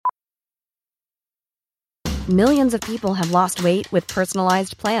Millions of people have lost weight with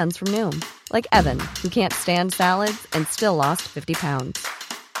personalized plans from Noom. Like Evan, who can't stand salads and still lost 50 pounds.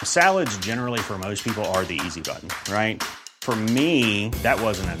 Salads generally for most people are the easy button, right? For me, that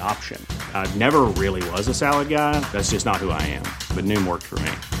wasn't an option. I never really was a salad guy. That's just not who I am. But Noom worked for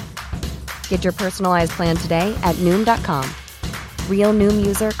me. Get your personalized plan today at Noom.com. Real Noom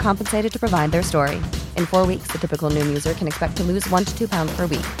user compensated to provide their story. In 4 weeks, the typical Noom user can expect to lose 1 to 2 pounds per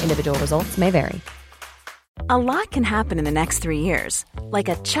week. Individual results may vary. A lot can happen in the next 3 years. Like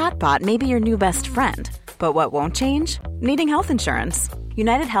a chatbot may be your new best friend. But what won't change? Needing health insurance.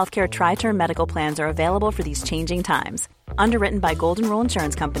 United Healthcare Tri-Term Medical Plans are available for these changing times. Underwritten by Golden Rule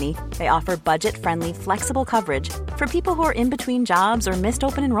Insurance Company, they offer budget-friendly, flexible coverage for people who are in between jobs or missed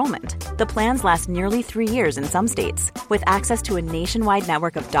open enrollment. The plans last nearly 3 years in some states, with access to a nationwide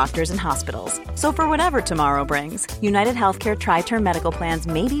network of doctors and hospitals. So for whatever tomorrow brings, United Healthcare Tri-Term Medical Plans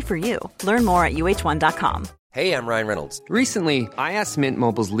may be for you. Learn more at uh1.com. Hey, I'm Ryan Reynolds. Recently, I asked Mint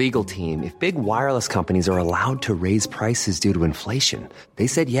Mobile's legal team if big wireless companies are allowed to raise prices due to inflation. They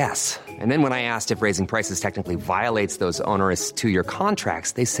said yes. And then when I asked if raising prices technically violates those onerous 2-year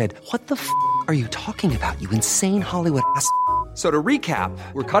contracts, they said, "What the f*** are you talking about, you insane Hollywood ass?" So to recap,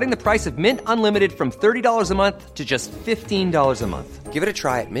 we're cutting the price of Mint Unlimited from $30 a month to just $15 a month. Give it a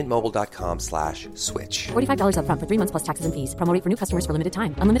try at mintmobile.com/switch. $45 up front for 3 months plus taxes and fees. Promo rate for new customers for limited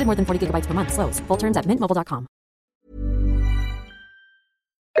time. Unlimited more than 40 gigabytes per month. Slows full terms at mintmobile.com.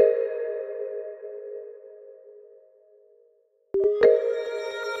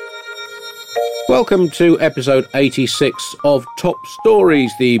 Welcome to episode 86 of Top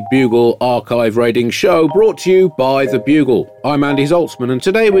Stories, the Bugle archive raiding show brought to you by The Bugle. I'm Andy Zaltzman, and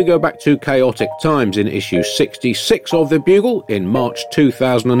today we go back to chaotic times in issue 66 of The Bugle in March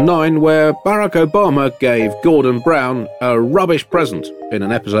 2009, where Barack Obama gave Gordon Brown a rubbish present in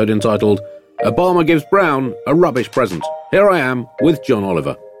an episode entitled Obama Gives Brown a Rubbish Present. Here I am with John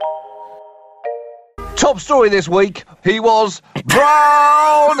Oliver. Top story this week, he was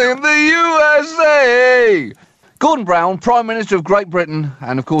Brown in the USA! Gordon Brown, Prime Minister of Great Britain,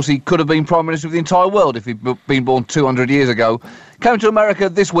 and of course he could have been Prime Minister of the entire world if he'd been born 200 years ago, came to America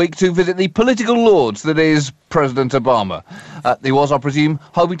this week to visit the political lords that is President Obama. He was, I presume,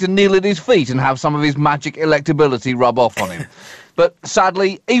 hoping to kneel at his feet and have some of his magic electability rub off on him. But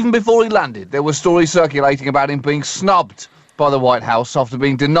sadly, even before he landed, there were stories circulating about him being snubbed by the White House after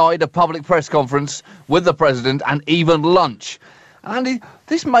being denied a public press conference with the President and even lunch. And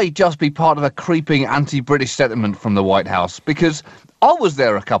this may just be part of a creeping anti-British sentiment from the White House, because I was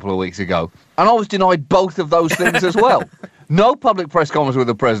there a couple of weeks ago and I was denied both of those things as well. No public press conference with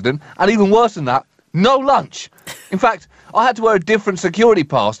the President, and even worse than that, no lunch. In fact, I had to wear a different security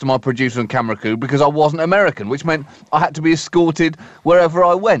pass to my producer and camera crew because I wasn't American, which meant I had to be escorted wherever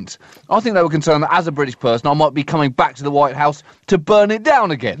I went. I think they were concerned that as a British person I might be coming back to the White House to burn it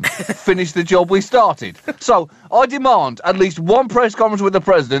down again, finish the job we started. So I demand at least one press conference with the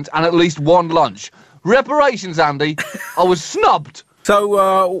President and at least one lunch. Reparations, Andy. I was snubbed.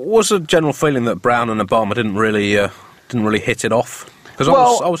 So, was a general feeling that Brown and Obama didn't really hit it off? Because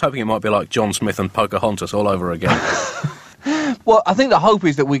I was hoping it might be like John Smith and Pocahontas all over again. Well, I think the hope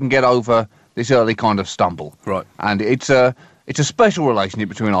is that we can get over this early kind of stumble. Right. And it's a special relationship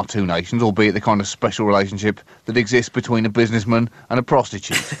between our two nations, albeit the kind of special relationship that exists between a businessman and a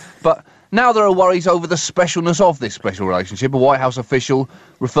prostitute. But now there are worries over the specialness of this special relationship. A White House official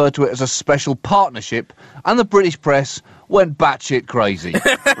referred to it as a special partnership, and the British press went batshit crazy.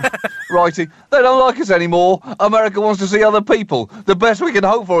 Writing, they don't like us anymore. America wants to see other people. The best we can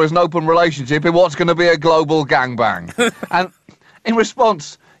hope for is an open relationship in what's going to be a global gangbang. And in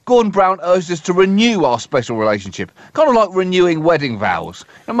response, Gordon Brown urged us to renew our special relationship, kind of like renewing wedding vows.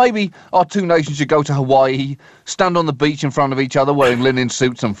 And maybe our two nations should go to Hawaii, stand on the beach in front of each other wearing linen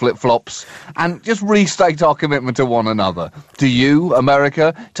suits and flip-flops, and just restate our commitment to one another. Do you,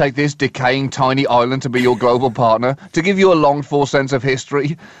 America, take this decaying tiny island to be your global partner, to give you a longed-for sense of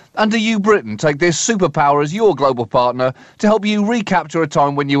history? And do you, Britain, take this superpower as your global partner to help you recapture a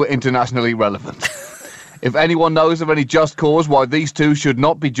time when you were internationally relevant? If anyone knows of any just cause why these two should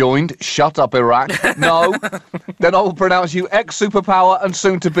not be joined, shut up, Iraq. No, then I will pronounce you ex-superpower and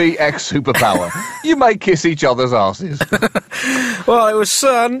soon-to-be ex-superpower. You may kiss each other's asses. Well, it was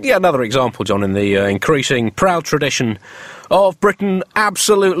another example, John, in the increasing proud tradition of Britain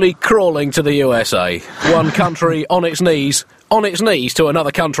absolutely crawling to the USA. One country on its knees, on its knees to another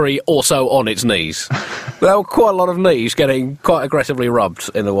country also on its knees. There were quite a lot of knees getting quite aggressively rubbed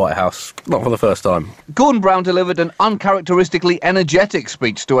in the White House, not for the first time. Gordon Brown delivered an uncharacteristically energetic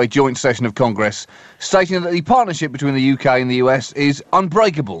speech to a joint session of Congress, stating that the partnership between the UK and the US is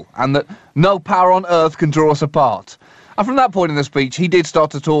unbreakable and that no power on earth can draw us apart. And from that point in the speech, he did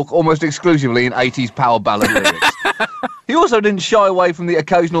start to talk almost exclusively in 80s power ballad lyrics. He also didn't shy away from the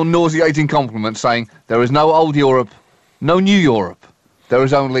occasional nauseating compliment, saying, "There is no old Europe, no new Europe. There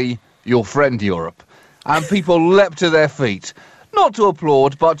is only your friend Europe." And people leapt to their feet, not to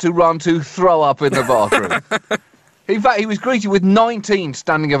applaud, but to run to throw up in the bathroom. In fact, he was greeted with 19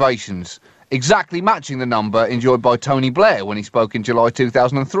 standing ovations, exactly matching the number enjoyed by Tony Blair when he spoke in July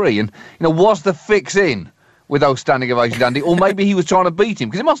 2003. And, was the fix in with those standing ovations, Andy? Or maybe he was trying to beat him,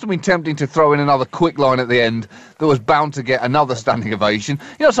 because it must have been tempting to throw in another quick line at the end that was bound to get another standing ovation.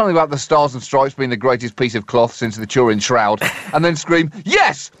 Something about the Stars and Stripes being the greatest piece of cloth since the Turin Shroud, and then scream,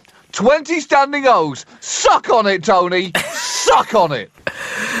 "Yes! 20 standing O's! Suck on it, Tony! Suck on it!"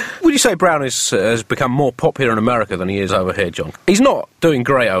 Would you say Brown has become more popular in America than he is over here, John? He's not doing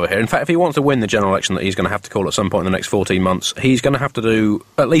great over here. In fact, if he wants to win the general election that he's going to have to call at some point in the next 14 months, he's going to have to do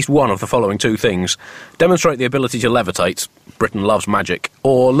at least one of the following two things. Demonstrate the ability to levitate, Britain loves magic,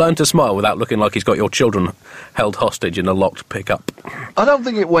 or learn to smile without looking like he's got your children held hostage in a locked pickup. I don't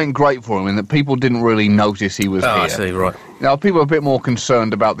think it went great for him in that people didn't really notice he was here. I see, right. Now, people are a bit more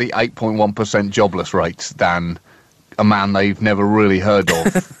concerned about the 8.1% jobless rates than a man they've never really heard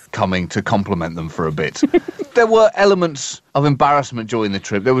of coming to compliment them for a bit. There were elements of embarrassment during the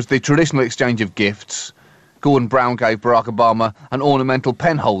trip. There was the traditional exchange of gifts. Gordon Brown gave Barack Obama an ornamental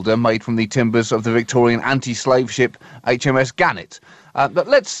pen holder made from the timbers of the Victorian anti-slave ship HMS Gannet. But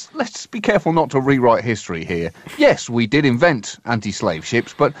let's be careful not to rewrite history here. Yes, we did invent anti-slave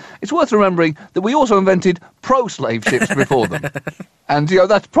ships, but it's worth remembering that we also invented pro-slave ships before them. And,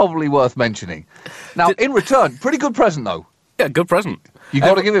 that's probably worth mentioning. Now, in return, pretty good present, though. Yeah, good present. You've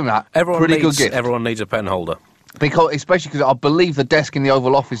got to give him that. Pretty good gift. Everyone needs a pen holder. Especially because I believe the desk in the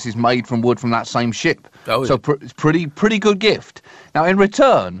Oval Office is made from wood from that same ship. Oh, so pretty good gift. Now, in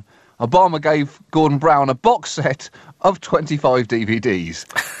return, Obama gave Gordon Brown a box set of 25 DVDs.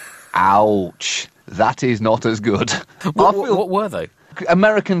 Ouch. That is not as good. What were they?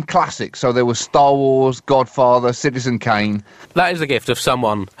 American classics. So there was Star Wars, Godfather, Citizen Kane. That is the gift of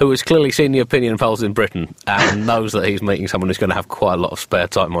someone who has clearly seen the opinion polls in Britain and knows that he's meeting someone who's going to have quite a lot of spare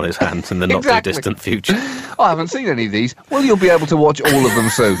time on his hands in the not too distant future. I haven't seen any of these. Well, you'll be able to watch all of them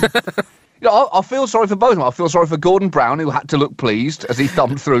soon. I feel sorry for both of them. I feel sorry for Gordon Brown, who had to look pleased as he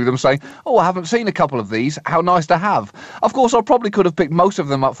thumbed through them, saying, "Oh, I haven't seen a couple of these. How nice to have." Of course, I probably could have picked most of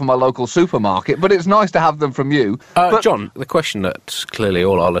them up from my local supermarket, but it's nice to have them from you. John, the question that clearly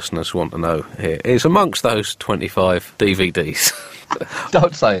all our listeners want to know here is, amongst those 25 DVDs...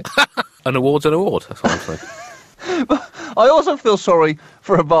 Don't say it. An award's an award, that's what I'm saying. But I also feel sorry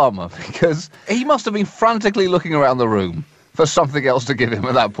for Obama, because he must have been frantically looking around the room for something else to give him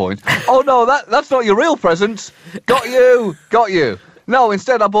at that point. "Oh no, that's not your real present. Got you. No,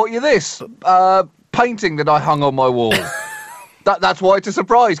 instead I bought you this painting that I hung on my wall. That's why it's a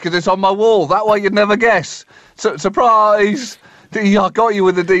surprise, because it's on my wall. That way you'd never guess. Surprise! I got you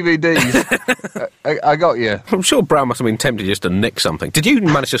with the DVDs. I got you." I'm sure Brown must have been tempted just to nick something. Did you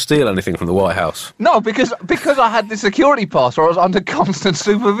manage to steal anything from the White House? No, because I had the security pass where I was under constant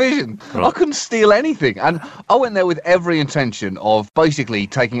supervision. Right. I couldn't steal anything. And I went there with every intention of basically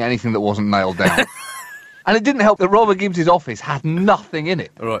taking anything that wasn't nailed down. And it didn't help that Robert Gibbs' office had nothing in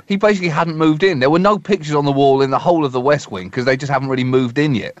it. Right. He basically hadn't moved in. There were no pictures on the wall in the whole of the West Wing because they just haven't really moved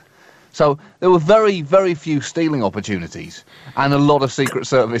in yet. So there were very, very few stealing opportunities and a lot of Secret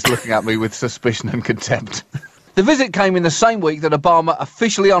Service looking at me with suspicion and contempt. The visit came in the same week that Obama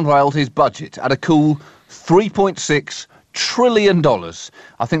officially unveiled his budget at a cool $3.6 trillion.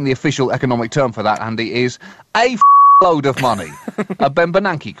 I think the official economic term for that, Andy, is a load of money. Ben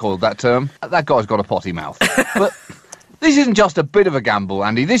Bernanke called that term. That guy's got a potty mouth. But this isn't just a bit of a gamble,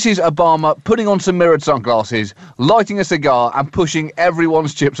 Andy. This is Obama putting on some mirrored sunglasses, lighting a cigar and pushing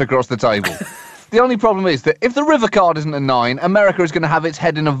everyone's chips across the table. The only problem is that if the River card isn't a 9, America is going to have its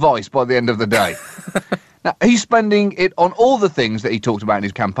head in a vice by the end of the day. Now, he's spending it on all the things that he talked about in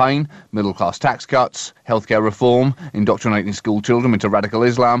his campaign: middle-class tax cuts, healthcare reform, indoctrinating school children into radical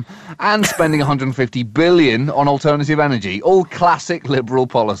Islam, and spending $150 billion on alternative energy, all classic liberal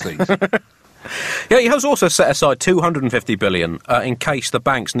policies. Yeah, he has also set aside $250 billion in case the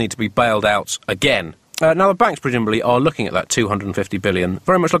banks need to be bailed out again. Now, the banks presumably are looking at that $250 billion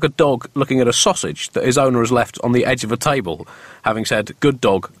very much like a dog looking at a sausage that his owner has left on the edge of a table, having said, "Good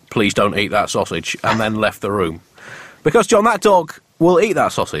dog, please don't eat that sausage," and then left the room. Because, John, that dog will eat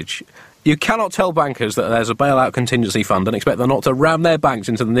that sausage. You cannot tell bankers that there's a bailout contingency fund and expect them not to ram their banks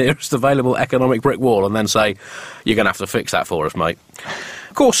into the nearest available economic brick wall and then say, you're going to have to fix that for us, mate.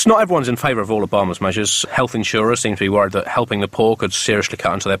 Of course, not everyone's in favour of all Obama's measures. Health insurers seem to be worried that helping the poor could seriously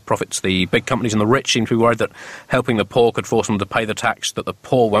cut into their profits. The big companies and the rich seem to be worried that helping the poor could force them to pay the tax that the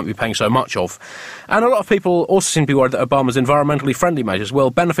poor won't be paying so much of. And a lot of people also seem to be worried that Obama's environmentally friendly measures will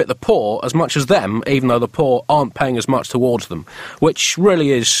benefit the poor as much as them, even though the poor aren't paying as much towards them, which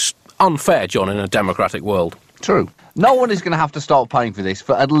really is unfair, John, in a democratic world. True. No one is going to have to start paying for this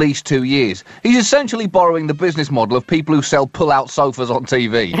for at least 2 years. He's essentially borrowing the business model of people who sell pull-out sofas on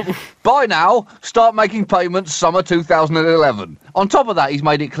TV. Buy now, start making payments summer 2011. On top of that, he's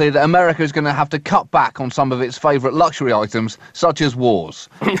made it clear that America is going to have to cut back on some of its favourite luxury items, such as wars.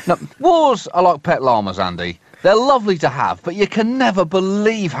 Now, wars are like pet llamas, Andy. They're lovely to have, but you can never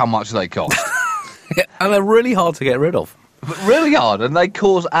believe how much they cost. And they're really hard to get rid of. But really hard, and they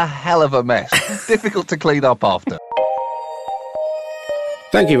cause a hell of a mess. Difficult to clean up after.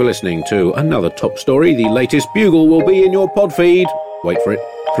 Thank you for listening to another Top Story. The latest Bugle will be in your pod feed. Wait for it.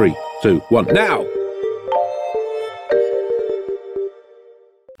 3, 2, 1, now!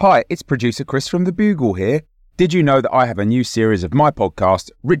 Hi, it's producer Chris from The Bugle here. Did you know that I have a new series of my podcast,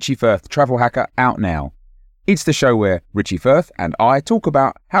 Richie Firth Travel Hacker, out now? It's the show where Richie Firth and I talk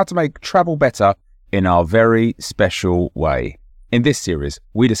about how to make travel better in our very special way. In this series,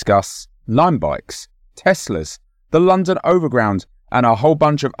 we discuss Lime bikes, Teslas, the London Overground, and a whole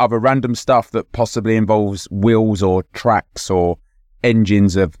bunch of other random stuff that possibly involves wheels or tracks or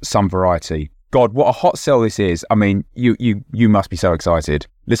engines of some variety. God, what a hot sell this is. I mean, you must be so excited.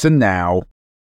 Listen now.